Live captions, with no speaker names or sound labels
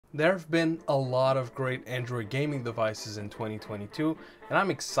There have been a lot of great Android gaming devices in 2022, and I'm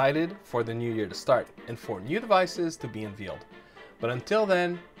excited for the new year to start and for new devices to be unveiled. But until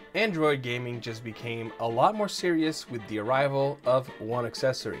then, Android gaming just became a lot more serious with the arrival of one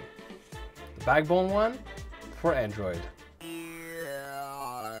accessory, the Backbone One for Android.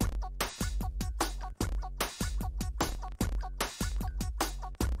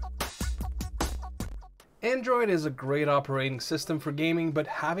 Android is a great operating system for gaming, but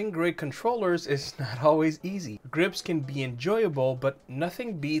having great controllers is not always easy. Grips can be enjoyable, but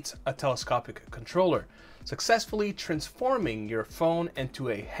nothing beats a telescopic controller, successfully transforming your phone into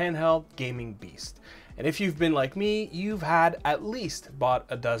a handheld gaming beast. And if you've been like me, you've had at least bought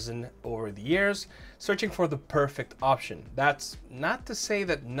a dozen over the years, searching for the perfect option. That's not to say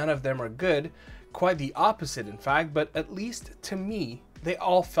that none of them are good, quite the opposite in fact, but at least to me, they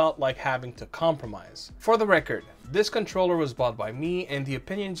all felt like having to compromise. For the record, this controller was bought by me, and the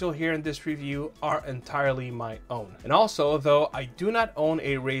opinions you'll hear in this review are entirely my own. And also, though I do not own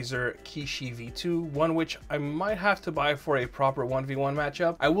a Razer Kishi V2, one which I might have to buy for a proper 1v1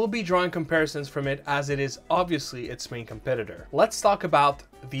 matchup, I will be drawing comparisons from it as it is obviously its main competitor. Let's talk about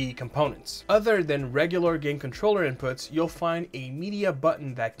the components. Other than regular game controller inputs, you'll find a media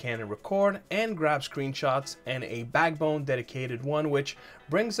button that can record and grab screenshots, and a backbone dedicated one which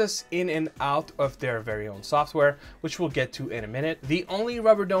brings us in and out of their very own software, which we'll get to in a minute. The only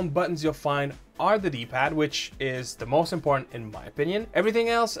rubber dome buttons you'll find are the D-pad, which is the most important in my opinion. Everything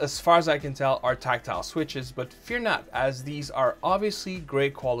else, as far as I can tell, are tactile switches, but fear not, as these are obviously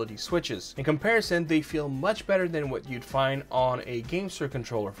great quality switches. In comparison, they feel much better than what you'd find on a GameSir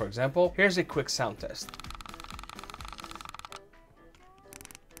controller, for example. Here's a quick sound test.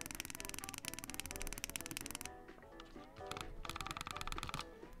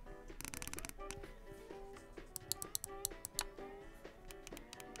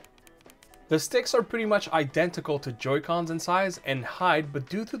 The sticks are pretty much identical to Joy-Cons in size and height, but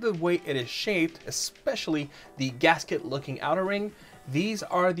due to the way it is shaped, especially the gasket-looking outer ring, these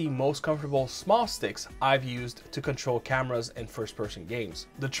are the most comfortable small sticks I've used to control cameras in first-person games.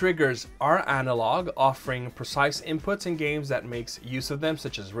 The triggers are analog, offering precise inputs in games that makes use of them,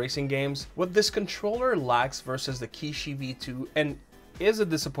 such as racing games. What this controller lacks versus the Kishi V2, and is a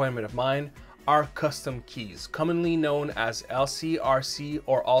disappointment of mine, are custom keys, commonly known as LC, RC,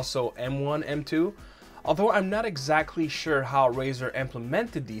 or also M1, M2. Although I'm not exactly sure how Razer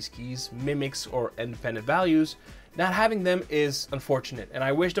implemented these keys, mimics, or independent values, not having them is unfortunate, and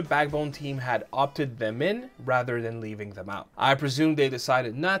I wish the Backbone team had opted them in rather than leaving them out. I presume they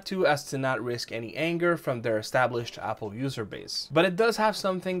decided not to, as to not risk any anger from their established Apple user base. But it does have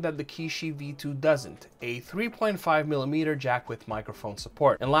something that the Kishi V2 doesn't, a 3.5mm jack with microphone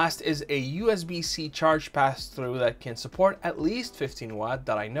support. And last is a USB-C charge pass-through that can support at least 15 watt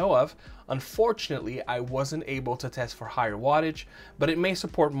that I know of. Unfortunately, I wasn't able to test for higher wattage, but it may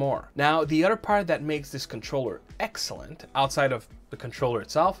support more. Now, the other part that makes this controller excellent, outside of the controller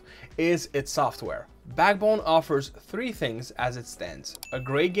itself, is its software. Backbone offers three things as it stands: a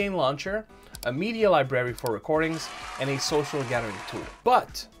great game launcher, a media library for recordings, and a social gathering tool.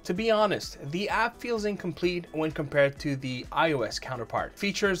 But to be honest, the app feels incomplete when compared to the iOS counterpart.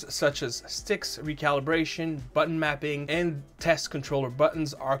 Features such as sticks recalibration, button mapping, and test controller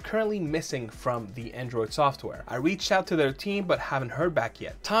buttons are currently missing from the Android software. I reached out to their team but haven't heard back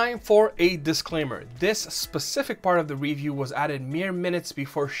yet. Time for a disclaimer. This specific part of the review was added mere minutes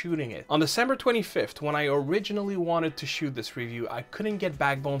before shooting it. On December 25th, when I originally wanted to shoot this review, I couldn't get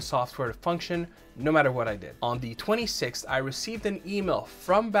Backbone software to function no matter what I did. On the 26th, I received an email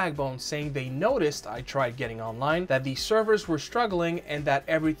from Backbone saying they noticed I tried getting online, that the servers were struggling, and that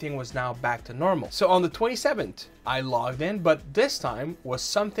everything was now back to normal. So on the 27th, I logged in, but this time was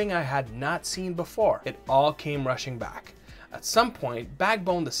something I had not seen before. It all came rushing back. At some point,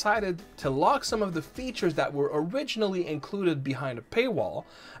 Backbone decided to lock some of the features that were originally included behind a paywall,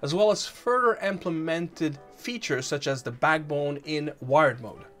 as well as further implemented features such as the Backbone in wired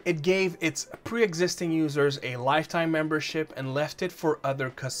mode. It gave its pre-existing users a lifetime membership and left it for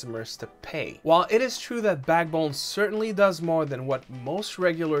other customers to pay. While it is true that Backbone certainly does more than what most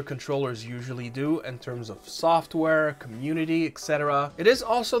regular controllers usually do in terms of software, community, etc., it is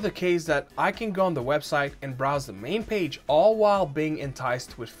also the case that I can go on the website and browse the main page, all while being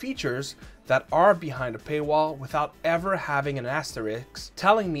enticed with features that are behind a paywall without ever having an asterisk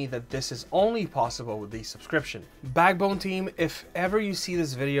telling me that this is only possible with the subscription. Backbone team, if ever you see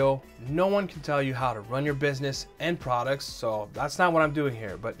this video, no one can tell you how to run your business and products, so that's not what I'm doing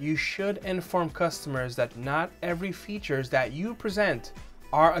here, but you should inform customers that not every features that you present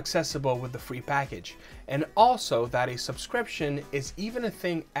are accessible with the free package, and also that a subscription is even a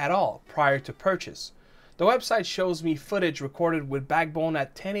thing at all prior to purchase. The website shows me footage recorded with Backbone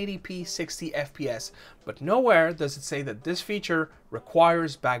at 1080p 60 FPS, but nowhere does it say that this feature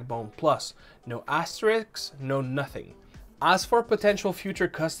requires Backbone Plus. No asterisks, no nothing. As for potential future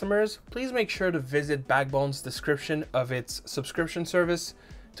customers, please make sure to visit Backbone's description of its subscription service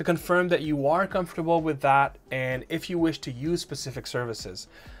to confirm that you are comfortable with that and if you wish to use specific services.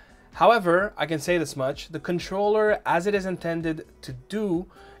 However, I can say this much, the controller as it is intended to do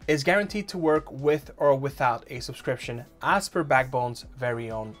is guaranteed to work with or without a subscription as per Backbone's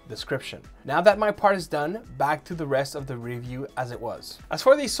very own description. Now that my part is done, back to the rest of the review as it was. As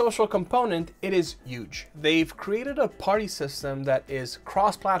for the social component, it is huge. They've created a party system that is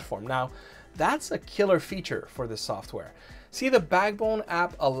cross-platform. Now, that's a killer feature for this software. See, the Backbone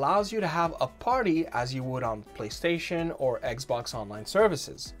app allows you to have a party as you would on PlayStation or Xbox Online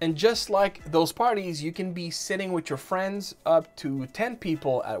services. And just like those parties, you can be sitting with your friends, up to 10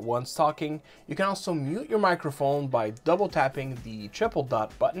 people at once talking. You can also mute your microphone by double tapping the triple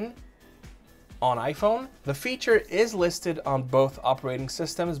dot button on iPhone. The feature is listed on both operating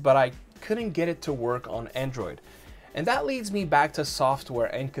systems, but I couldn't get it to work on Android. And that leads me back to software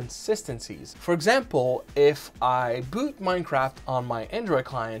inconsistencies. For example, if I boot Minecraft on my Android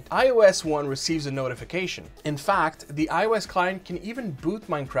client, iOS 1 receives a notification. In fact, the iOS client can even boot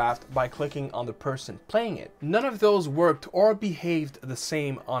Minecraft by clicking on the person playing it. None of those worked or behaved the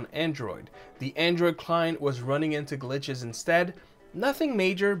same on Android. The Android client was running into glitches instead. Nothing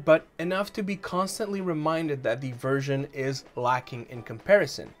major, but enough to be constantly reminded that the version is lacking in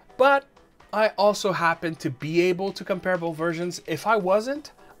comparison. But I also happen to be able to compare both versions. If I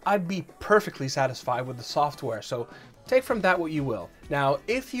wasn't, I'd be perfectly satisfied with the software, so take from that what you will. Now,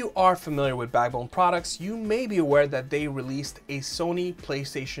 if you are familiar with Backbone products, you may be aware that they released a Sony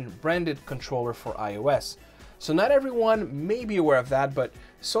PlayStation branded controller for iOS. So not everyone may be aware of that, but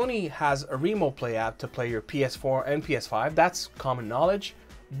Sony has a Remote Play app to play your PS4 and PS5, that's common knowledge,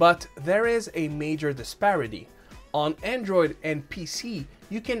 but there is a major disparity. On Android and PC,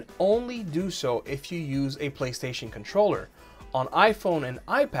 you can only do so if you use a PlayStation controller. On iPhone and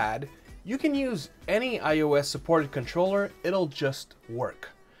iPad, you can use any iOS supported controller, it'll just work.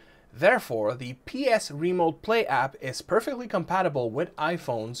 Therefore, the PS Remote Play app is perfectly compatible with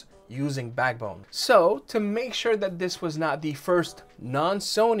iPhones using Backbone. So, to make sure that this was not the first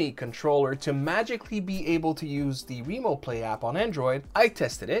non-Sony controller to magically be able to use the Remote Play app on Android, I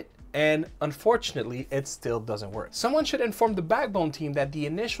tested it. And unfortunately, it still doesn't work. Someone should inform the Backbone team that the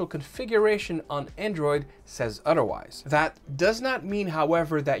initial configuration on Android says otherwise. That does not mean,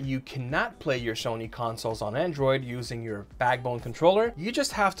 however, that you cannot play your Sony consoles on Android using your Backbone controller. You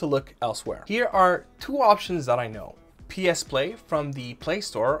just have to look elsewhere. Here are two options that I know. PS Play from the Play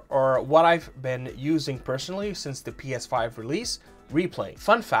Store, or what I've been using personally since the PS5 release, Replay.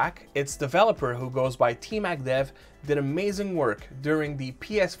 Fun fact, its developer, who goes by TMacDev, did amazing work during the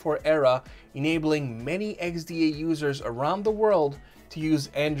PS4 era, enabling many XDA users around the world to use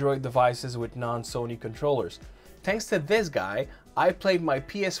Android devices with non-Sony controllers. Thanks to this guy, I played my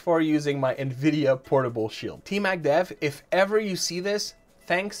PS4 using my NVIDIA portable shield. TMacDev, if ever you see this,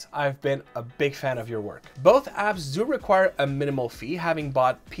 thanks, I've been a big fan of your work. Both apps do require a minimal fee. Having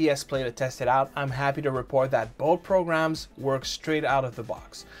bought PS Play to test it out, I'm happy to report that both programs work straight out of the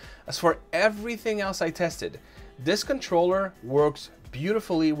box. As for everything else I tested, this controller works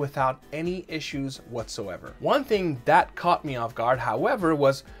beautifully without any issues whatsoever. One thing that caught me off guard, however,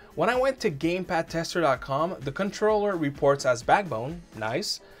 was when I went to GamepadTester.com, the controller reports as Backbone,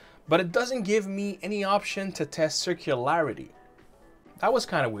 nice, but it doesn't give me any option to test circularity. That was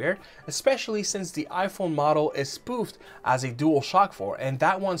kind of weird, especially since the iPhone model is spoofed as a DualShock 4, and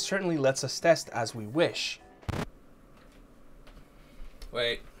that one certainly lets us test as we wish.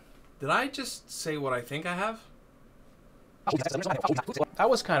 Wait, did I just say what I think I have? That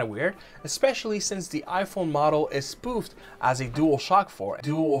was kind of weird, especially since the iPhone model is spoofed as a DualShock 4.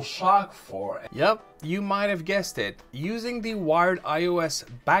 DualShock 4. Yep, you might have guessed it. Using the wired iOS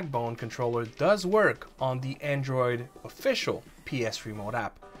Backbone controller does work on the Android official PS Remote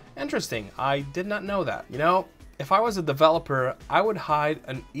app. Interesting, I did not know that. You know, if I was a developer, I would hide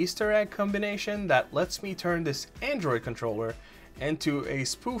an Easter egg combination that lets me turn this Android controller into a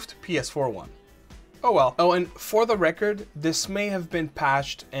spoofed PS4 one. Oh well. Oh, and for the record, this may have been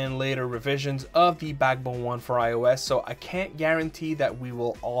patched in later revisions of the Backbone one for iOS, so I can't guarantee that we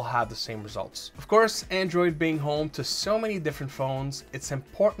will all have the same results. Of course, Android being home to so many different phones, it's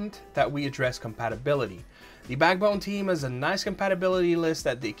important that we address compatibility. The Backbone team has a nice compatibility list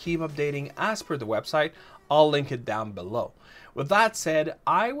that they keep updating as per the website. I'll link it down below. With that said,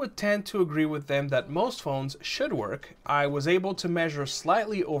 I would tend to agree with them that most phones should work. I was able to measure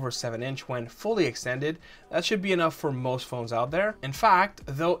slightly over 7 inch when fully extended. That should be enough for most phones out there. In fact,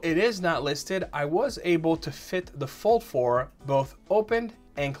 though it is not listed, I was able to fit the Fold 4 both opened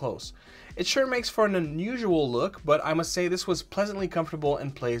and closed. It sure makes for an unusual look, but I must say this was pleasantly comfortable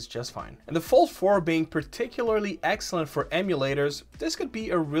and plays just fine. And the Fold 4 being particularly excellent for emulators, this could be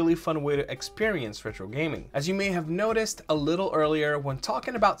a really fun way to experience retro gaming. As you may have noticed a little earlier when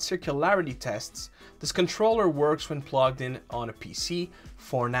talking about circularity tests, this controller works when plugged in on a PC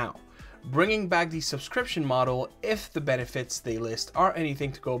for now. Bringing back the subscription model, if the benefits they list are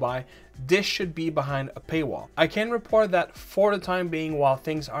anything to go by, this should be behind a paywall. I can report that for the time being, while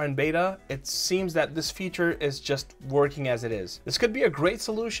things are in beta, it seems that this feature is just working as it is. This could be a great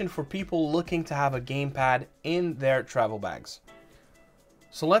solution for people looking to have a gamepad in their travel bags.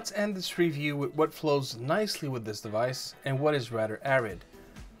 So let's end this review with what flows nicely with this device and what is rather arid.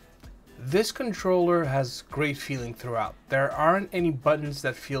 This controller has great feeling throughout. There aren't any buttons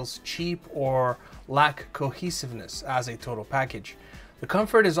that feels cheap or lack cohesiveness as a total package. The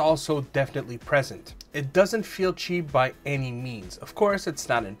comfort is also definitely present. It doesn't feel cheap by any means. Of course, it's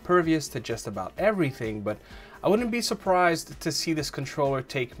not impervious to just about everything, but I wouldn't be surprised to see this controller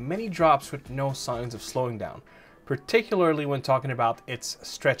take many drops with no signs of slowing down, particularly when talking about its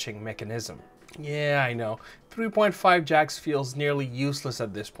stretching mechanism. Yeah, I know. 3.5 jacks feels nearly useless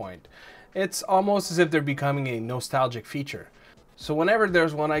at this point. It's almost as if they're becoming a nostalgic feature. So whenever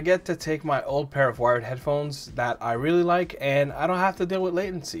there's one, I get to take my old pair of wired headphones that I really like and I don't have to deal with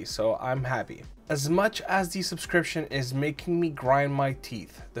latency, so I'm happy. As much as the subscription is making me grind my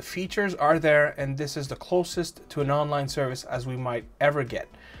teeth, the features are there and this is the closest to an online service as we might ever get,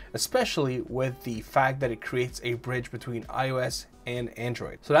 especially with the fact that it creates a bridge between iOS and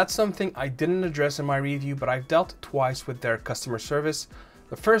Android. So that's something I didn't address in my review, but I've dealt twice with their customer service.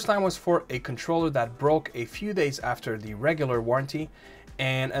 The first time was for a controller that broke a few days after the regular warranty,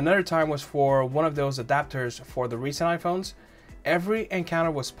 and another time was for one of those adapters for the recent iPhones. Every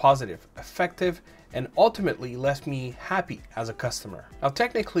encounter was positive, effective, and ultimately left me happy as a customer. Now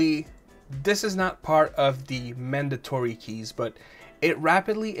technically, this is not part of the mandatory keys, but it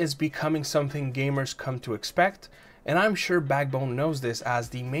rapidly is becoming something gamers come to expect, and I'm sure Backbone knows this as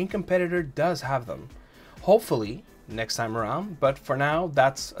the main competitor does have them. Hopefully, next time around, but for now,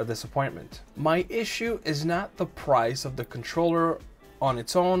 that's a disappointment. My issue is not the price of the controller on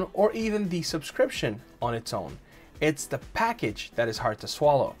its own or even the subscription on its own. It's the package that is hard to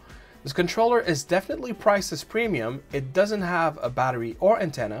swallow. This controller is definitely priced as premium. It doesn't have a battery or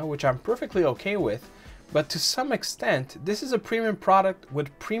antenna, which I'm perfectly okay with, but to some extent, this is a premium product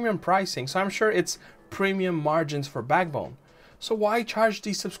with premium pricing, so I'm sure it's premium margins for Backbone. So why charge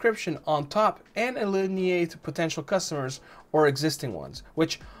the subscription on top and alienate potential customers or existing ones,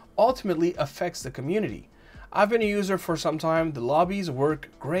 which ultimately affects the community? I've been a user for some time. The lobbies work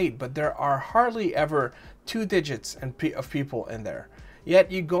great, but there are hardly ever 2 digits of people in there.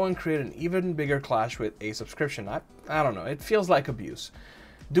 Yet you go and create an even bigger clash with a subscription. I don't know, it feels like abuse.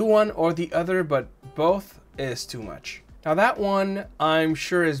 Do one or the other, but both is too much. Now that one, I'm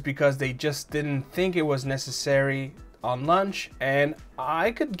sure is because they just didn't think it was necessary on launch, and I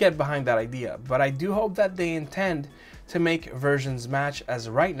could get behind that idea, but I do hope that they intend to make versions match, as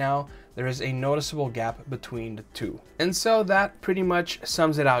right now there is a noticeable gap between the two. And so that pretty much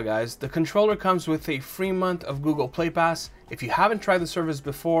sums it out, guys. The controller comes with a free month of Google Play Pass. If you haven't tried the service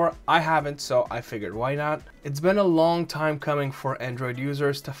before, I haven't, so I figured why not. It's been a long time coming for Android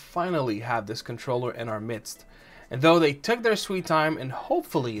users to finally have this controller in our midst. And though they took their sweet time, and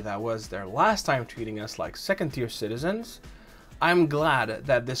hopefully that was their last time treating us like second-tier citizens, I'm glad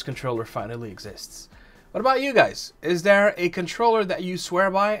that this controller finally exists. What about you guys? Is there a controller that you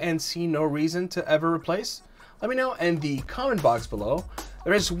swear by and see no reason to ever replace? Let me know in the comment box below.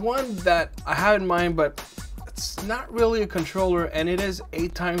 There is one that I have in mind, but it's not really a controller and it is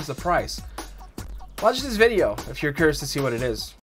 8 times the price. Watch this video if you're curious to see what it is.